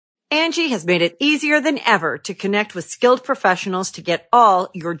Angie has made it easier than ever to connect with skilled professionals to get all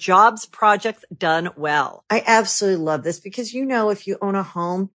your jobs projects done well. I absolutely love this because, if you own a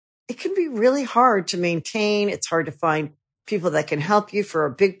home, it can be really hard to maintain. It's hard to find people that can help you for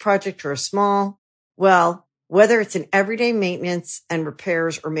a big project or a small. Well, whether it's in everyday maintenance and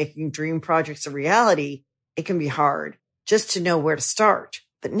repairs or making dream projects a reality, it can be hard just to know where to start.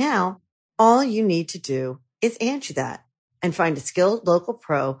 But now all you need to do is Angie that and find a skilled local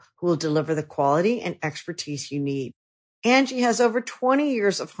pro who will deliver the quality and expertise you need. Angie has over 20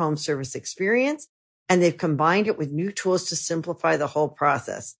 years of home service experience, and they've combined it with new tools to simplify the whole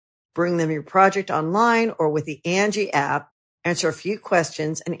process. Bring them your project online or with the Angie app, answer a few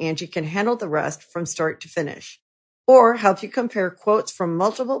questions, and Angie can handle the rest from start to finish. Or help you compare quotes from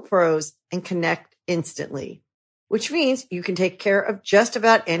multiple pros and connect instantly, which means you can take care of just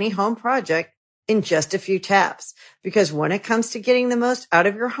about any home project in just a few taps. Because when it comes to getting the most out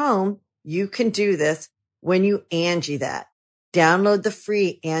of your home, you can do this when you Angie that. Download the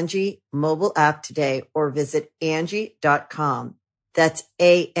free Angie mobile app today or visit Angie.com. That's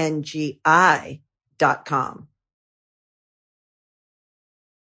ANGI.com.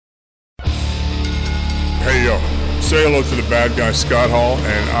 Hey, yo, say hello to the bad guy, Scott Hall,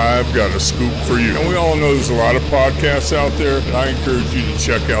 and I've got a scoop for you. And we all know there's a lot of podcasts out there, and I encourage you to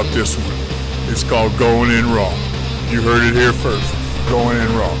check out this one. It's called Going In Raw. You heard it here first. Going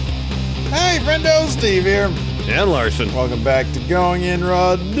In Raw. Hey, friendo, Steve here. And Larson. Welcome back to Going In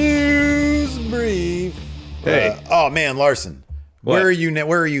Raw News Brief. Hey. Oh, man, Larson. What? Where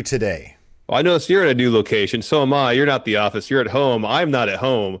are you today? Well, I noticed you're at a new location. So am I. You're not at the office. You're at home. I'm not at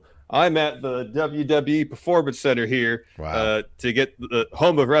home. I'm at the WWE Performance Center here to get the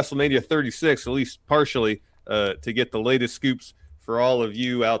home of WrestleMania 36, at least partially, to get the latest scoops for all of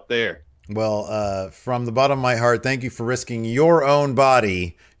you out there. Well, from the bottom of my heart, thank you for risking your own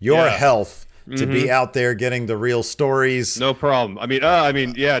body, your health, to be out there getting the real stories. No problem.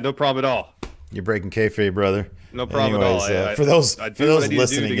 No problem at all. You're breaking kayfabe, brother. No problem at all. For those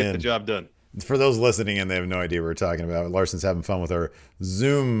listening to in, get the job done. For those listening in, they have no idea what we're talking about. Larson's having fun with our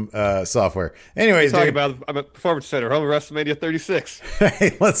Zoom software. Anyways, I'm at Performance Center, home of WrestleMania 36.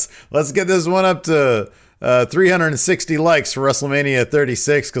 Hey, let's get this one up to 360 likes for WrestleMania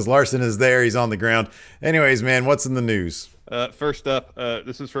 36 because Larson is there. He's on the ground. Anyways, man, what's in the news? First up,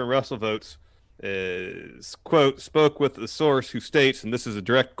 this is from WrestleVotes. Quote, spoke with a source who states, and this is a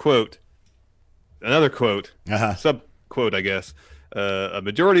direct quote, another quote, sub-quote, I guess. A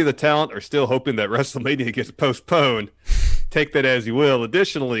majority of the talent are still hoping that WrestleMania gets postponed. Take that as you will.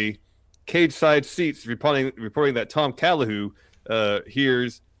 Additionally, Cage Side Seats reporting that Tom Callahoo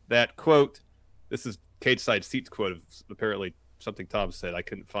hears that, quote, this is Cage Side Seats quote of apparently something Tom said. I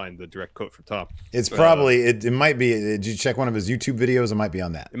couldn't find the direct quote from Tom. It's probably, it might be, did you check one of his YouTube videos? It might be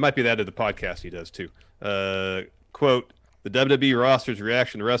on that. It might be that of the podcast he does too. Quote, the WWE roster's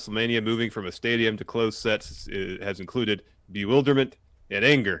reaction to WrestleMania moving from a stadium to closed sets has included bewilderment and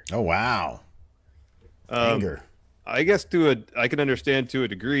anger. Oh, wow. Anger. I guess I can understand to a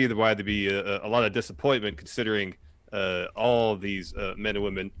degree why there'd be a lot of disappointment considering all of these men and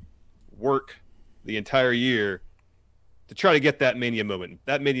women work the entire year to try to get that Mania moment.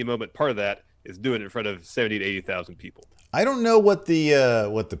 That Mania moment, part of that is doing it in front of 70 to 80,000 people. I don't know what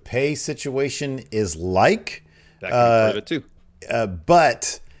the pay situation is like. That could be part of it too.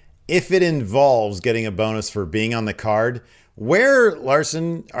 But if it involves getting a bonus for being on the card, where,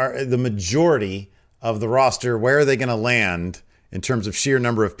 Larson, are the majority of the roster, where are they going to land in terms of sheer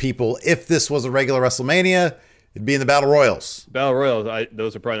number of people? If this was a regular WrestleMania, it'd be in the Battle Royals. Battle Royals,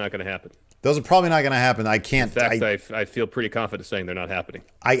 those are probably not going to happen. Those are probably not going to happen. I can't. In fact, I feel pretty confident saying they're not happening.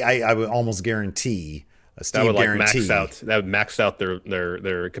 I would almost guarantee. That would max out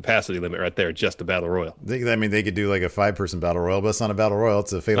their capacity limit right there, just the Battle Royal. They could do like a 5-person Battle Royal, but it's not a Battle Royal.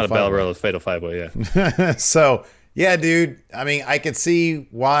 It's a Fatal 5-Way. Not a Battle Royal, it's a Fatal 5-Way, yeah. So, yeah, dude. I mean, I could see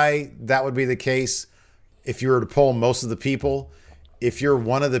why that would be the case if you were to poll most of the people. If you're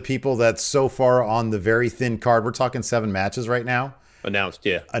one of the people that's so far on the very thin card, we're talking 7 matches right now. Announced,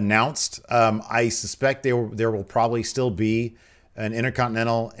 yeah. I suspect there will probably still be an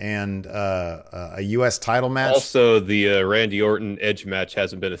Intercontinental and a U.S. title match. Also, the Randy Orton Edge match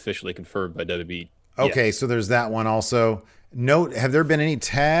hasn't been officially confirmed by WWE. Okay, so there's that one also. Note, have there been any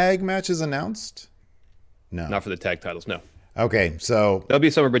tag matches announced? No. Not for the tag titles, no. Okay, so there'll be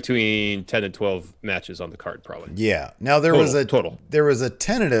somewhere between 10 and 12 matches on the card, probably. Yeah. Now there was a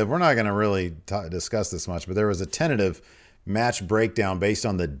tentative. We're not going to really discuss this much, but there was a tentative match breakdown based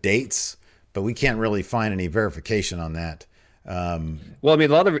on the dates, but we can't really find any verification on that. Well, I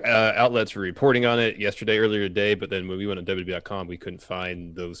mean, a lot of outlets were reporting on it earlier today, but then when we went on WWE.com, we couldn't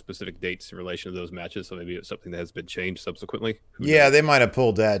find those specific dates in relation to those matches. So maybe it's something that has been changed subsequently. Who knows? They might have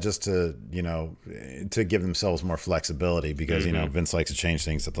pulled that just to, to give themselves more flexibility because, Vince likes to change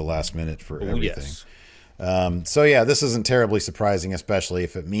things at the last minute for everything. Yes. This isn't terribly surprising, especially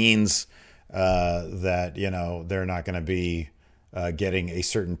if it means that, they're not going to be getting a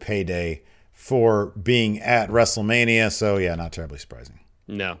certain payday for being at WrestleMania. So, not terribly surprising.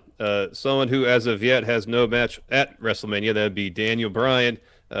 No. Someone who, as of yet, has no match at WrestleMania, that would be Daniel Bryan.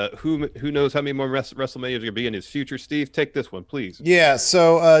 Who knows how many more WrestleManias are going to be in his future? Steve, take this one, please. Yeah,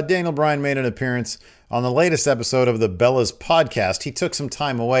 so Daniel Bryan made an appearance on the latest episode of the Bellas podcast. He took some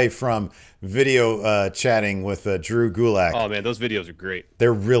time away from video chatting with Drew Gulak. Oh, man, those videos are great.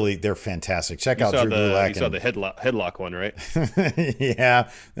 They're fantastic. Check out Drew Gulak. You saw the headlock one, right? Yeah.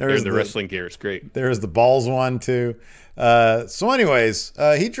 There's the wrestling gear. It's great. There's the balls one, too.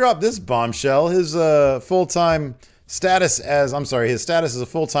 He dropped this bombshell. His status as a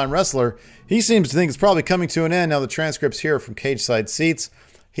full-time wrestler, he seems to think it's probably coming to an end. Now the transcript's here from Cage Side Seats.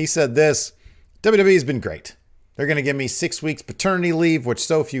 He said this: WWE's been great. They're going to give me 6 weeks paternity leave, which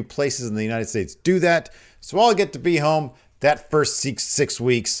so few places in the United States do that. So I'll get to be home that first 6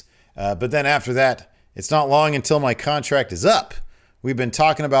 weeks. But then after that, it's not long until my contract is up. We've been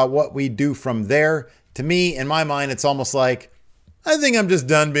talking about what we do from there. To me, in my mind, it's almost like, I think I'm just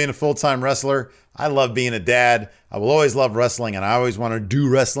done being a full-time wrestler. I love being a dad. I will always love wrestling, and I always want to do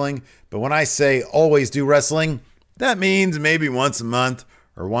wrestling. But when I say always do wrestling, that means maybe once a month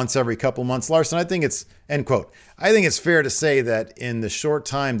or once every couple months. Larson, I think it's, end quote, I think it's fair to say that in the short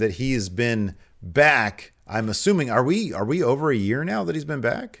time that he has been back, I'm assuming, are we over a year now that he's been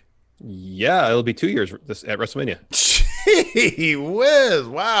back? Yeah, it'll be 2 years at WrestleMania. Gee whiz,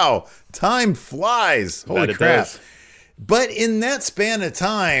 wow. Time flies. Holy crap. But in that span of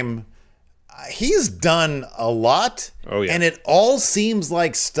time, he's done a lot. Oh, yeah. And it all seems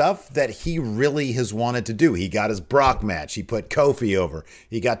like stuff that he really has wanted to do. He got his Brock match. He put Kofi over.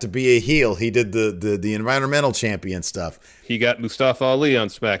 He got to be a heel. He did the environmental champion stuff. He got Mustafa Ali on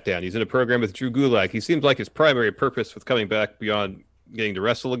SmackDown. He's in a program with Drew Gulak. He seems like his primary purpose with coming back beyond getting to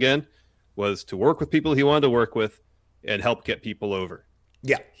wrestle again was to work with people he wanted to work with and help get people over.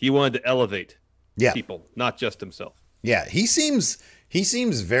 Yeah. He wanted to elevate people, not just himself. Yeah, he seems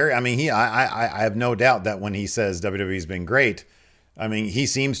very, I have no doubt that when he says WWE's been great, he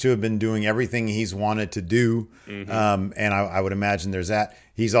seems to have been doing everything he's wanted to do. Mm-hmm. And I would imagine there's that.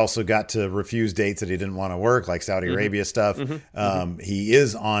 He's also got to refuse dates that he didn't want to work, like Saudi Arabia stuff. Mm-hmm. He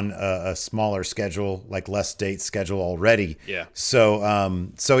is on a smaller schedule, like less date schedule already. Yeah. So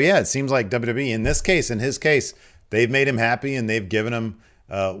it seems like WWE in his case, they've made him happy and they've given him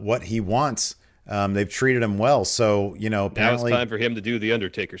what he wants. They've treated him well. So, apparently now it's time for him to do the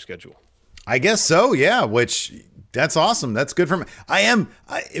Undertaker schedule. I guess so. Yeah. Which that's awesome. That's good for him.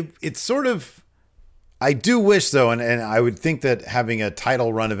 I do wish though. And I would think that having a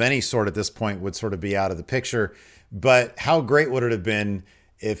title run of any sort at this point would sort of be out of the picture, but how great would it have been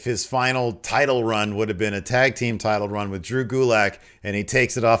if his final title run would have been a tag team title run with Drew Gulak and he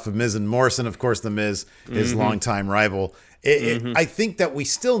takes it off of Miz and Morrison, of course, the Miz, his longtime rival. I think that we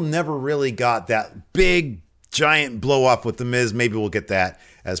still never really got that big, giant blow up with the Miz. Maybe we'll get that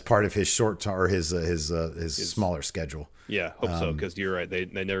as part of his his smaller schedule. Yeah, hope so, because you're right. They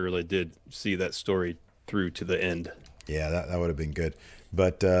never really did see that story through to the end. Yeah, that would have been good.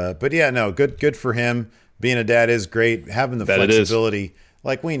 But yeah, no, good for him. Being a dad is great. Having the flexibility,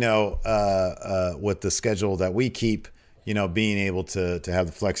 like we know with the schedule that we keep. Being able to have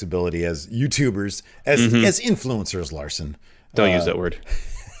the flexibility as YouTubers, as influencers, Larson. Don't use that word.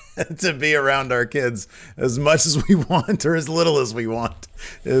 To be around our kids as much as we want or as little as we want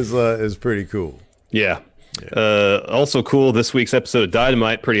is pretty cool. Yeah. Also cool, this week's episode of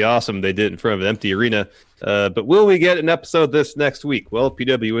Dynamite, pretty awesome. They did it in front of an empty arena. But will we get an episode this next week? Well,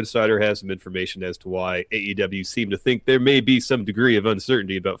 PW Insider has some information as to why AEW seem to think there may be some degree of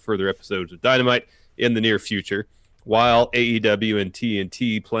uncertainty about further episodes of Dynamite in the near future. While AEW and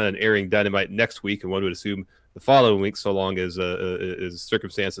TNT plan on airing Dynamite next week, and one would assume the following week, so long as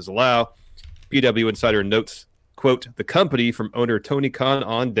circumstances allow, PW Insider notes, quote, the company from owner Tony Khan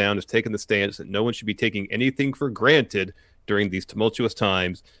on down has taken the stance that no one should be taking anything for granted during these tumultuous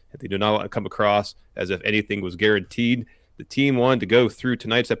times, and they do not want to come across as if anything was guaranteed. The team wanted to go through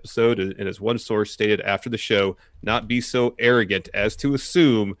tonight's episode, and as one source stated after the show, not be so arrogant as to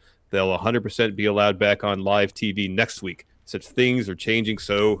assume they'll 100% be allowed back on live TV next week. Such things are changing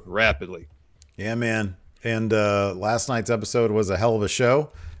so rapidly. Yeah, man. And last night's episode was a hell of a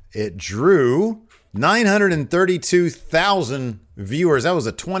show. It drew 932,000 viewers. That was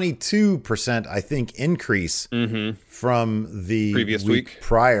a 22%, I think, increase from the previous week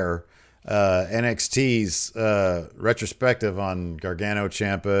prior. NXT's retrospective on Gargano,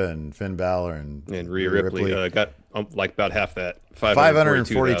 Ciampa, and Finn Balor and Rhea Ripley got like about half that,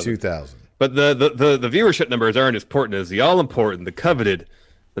 542,000. But the viewership numbers aren't as important as the all-important, the coveted,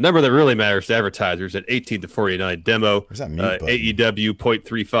 the number that really matters to advertisers at 18 to 49 demo. Where's that mute button? AEW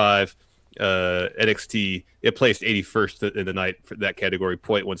 0.35, NXT, it placed 81st in the night for that category,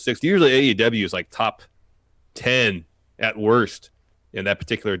 0.16. Usually AEW is like top 10 at worst in that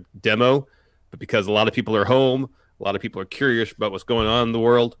particular demo, but because a lot of people are home, a lot of people are curious about what's going on in the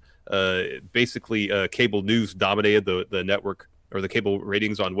world. Basically, cable news dominated the network or the cable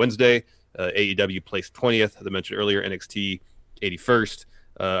ratings on Wednesday. AEW placed 20th, as I mentioned earlier. NXT 81st.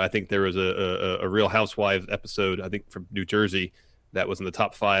 I think there was a Real Housewives episode, I think from New Jersey, that was in the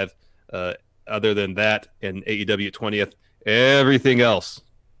top 5. Other than that, and AEW at 20th, everything else,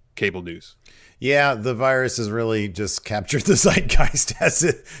 cable news. Yeah, the virus has really just captured the zeitgeist, as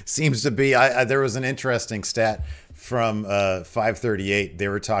it seems to be. There was an interesting stat from 538. They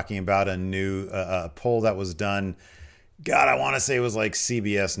were talking about a new poll that was done. God, I want to say it was like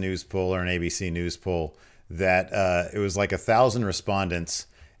CBS News poll or an ABC News poll, that it was like 1,000 respondents,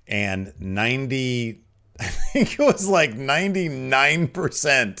 and I think it was like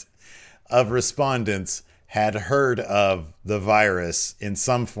 99% of respondents had heard of the virus in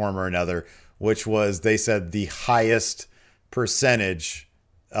some form or another, which was, they said, the highest percentage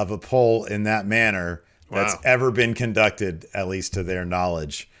of a poll in that manner that's ever been conducted, at least to their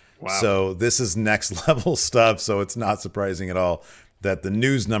knowledge. Wow. So this is next level stuff. So it's not surprising at all that the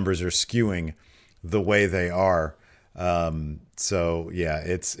news numbers are skewing the way they are. So yeah,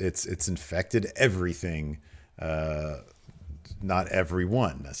 it's infected everything. Not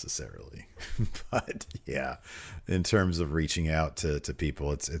everyone necessarily, but yeah, in terms of reaching out to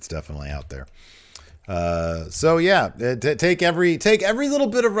people, it's definitely out there. So yeah, take every little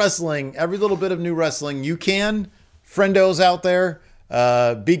bit of wrestling, every little bit of new wrestling you can. Friendos out there,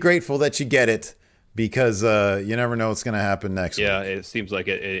 be grateful that you get it, because you never know what's going to happen next week. Yeah, it seems like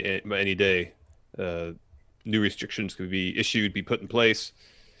any day, new restrictions could be issued, be put in place,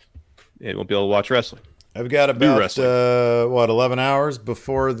 and we'll be able to watch wrestling. I've got about 11 hours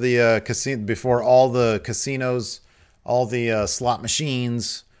before the casino, before all the casinos, all the slot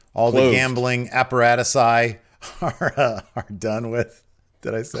machines, all the gambling apparatusi are done with.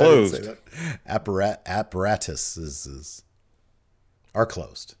 Did I say, closed? I didn't say that? Apparatuses are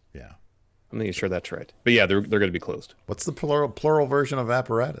closed. Yeah, I'm not even sure that's right, but yeah, they're going to be closed. What's the plural version of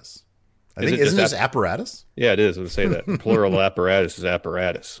apparatus? I think isn't this apparatus? Yeah, it is. I'm going to say that. Plural of apparatus is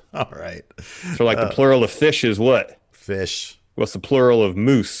apparatus. All right. So like the plural of fish is what? Fish. What's the plural of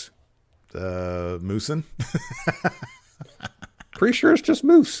moose? Moosin'? Pretty sure it's just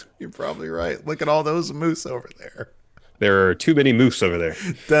moose. You're probably right. Look at all those moose over there. There are too many moose over there.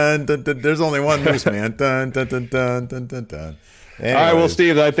 Dun, dun, dun. There's only one moose, man. Dun, dun, dun, dun, dun, dun, dun. Anyways. All right, well,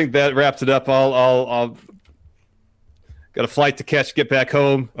 Steve, I think that wraps it up. I'll got a flight to catch, get back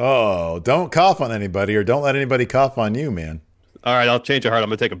home. Oh, don't cough on anybody, or don't let anybody cough on you, man. All right, I'll change your heart. I'm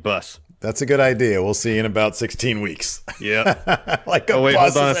going to take a bus. That's a good idea. We'll see you in about 16 weeks. Yeah. Like a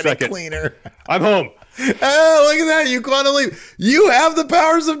bus hold on a second. Cleaner. I'm home. Oh, look at that. You want to leave. You have the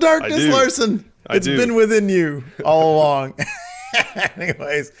powers of darkness, Larson. It's been within you all along.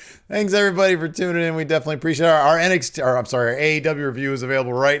 Anyways, thanks everybody for tuning in. We definitely appreciate it. Our AEW review is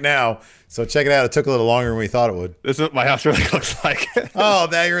available right now. So check it out. It took a little longer than we thought it would. This is what my house really looks like. Oh,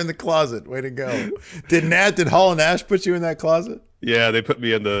 now you're in the closet. Way to go. Did Hall and Ash put you in that closet? Yeah, they put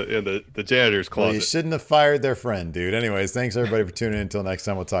me in the janitor's closet. Well, you shouldn't have fired their friend, dude. Anyways, thanks everybody for tuning in. Until next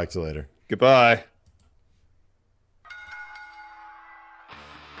time, we'll talk to you later. Goodbye.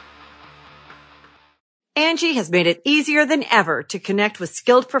 Angie has made it easier than ever to connect with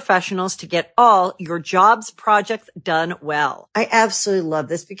skilled professionals to get all your jobs projects done well. I absolutely love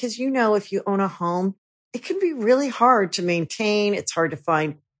this because, if you own a home, it can be really hard to maintain. It's hard to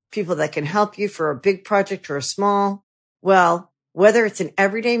find people that can help you for a big project or a small. Well, whether it's in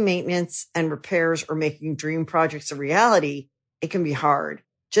everyday maintenance and repairs or making dream projects a reality, it can be hard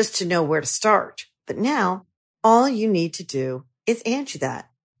just to know where to start. But now all you need to do is Angie that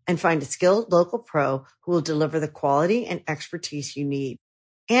and find a skilled local pro who will deliver the quality and expertise you need.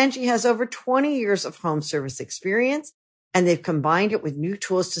 Angie has over 20 years of home service experience, and they've combined it with new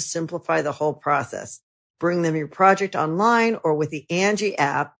tools to simplify the whole process. Bring them your project online or with the Angie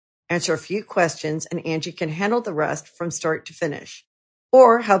app, answer a few questions, and Angie can handle the rest from start to finish.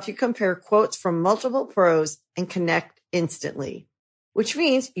 Or help you compare quotes from multiple pros and connect instantly. which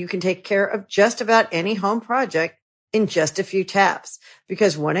means you can take care of just about any home project in just a few taps.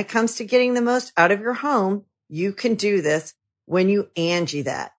 Because when it comes to getting the most out of your home, you can do this when you Angie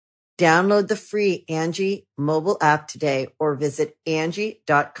that. Download the free Angie mobile app today or visit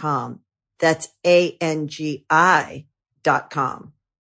Angie.com. That's ANGI.com.